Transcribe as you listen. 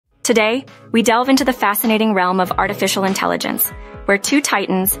Today, we delve into the fascinating realm of artificial intelligence, where two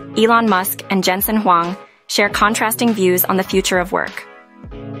titans, Elon Musk and Jensen Huang, share contrasting views on the future of work.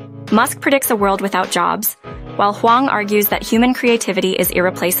 Musk predicts a world without jobs, while Huang argues that human creativity is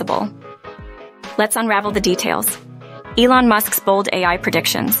irreplaceable. Let's unravel the details. Elon Musk's bold AI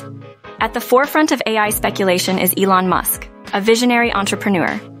predictions. At the forefront of AI speculation is Elon Musk, a visionary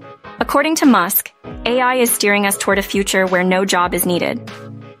entrepreneur. According to Musk, AI is steering us toward a future where no job is needed.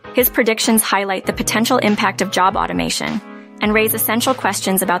 His predictions highlight the potential impact of job automation and raise essential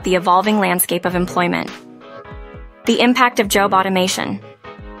questions about the evolving landscape of employment. The impact of job automation.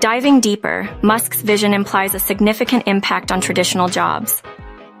 Diving deeper, Musk's vision implies a significant impact on traditional jobs.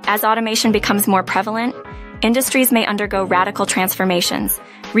 As automation becomes more prevalent, industries may undergo radical transformations,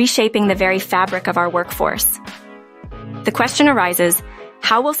 reshaping the very fabric of our workforce. The question arises,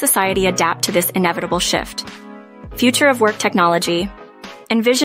 how will society adapt to this inevitable shift? Future of work technology. Envision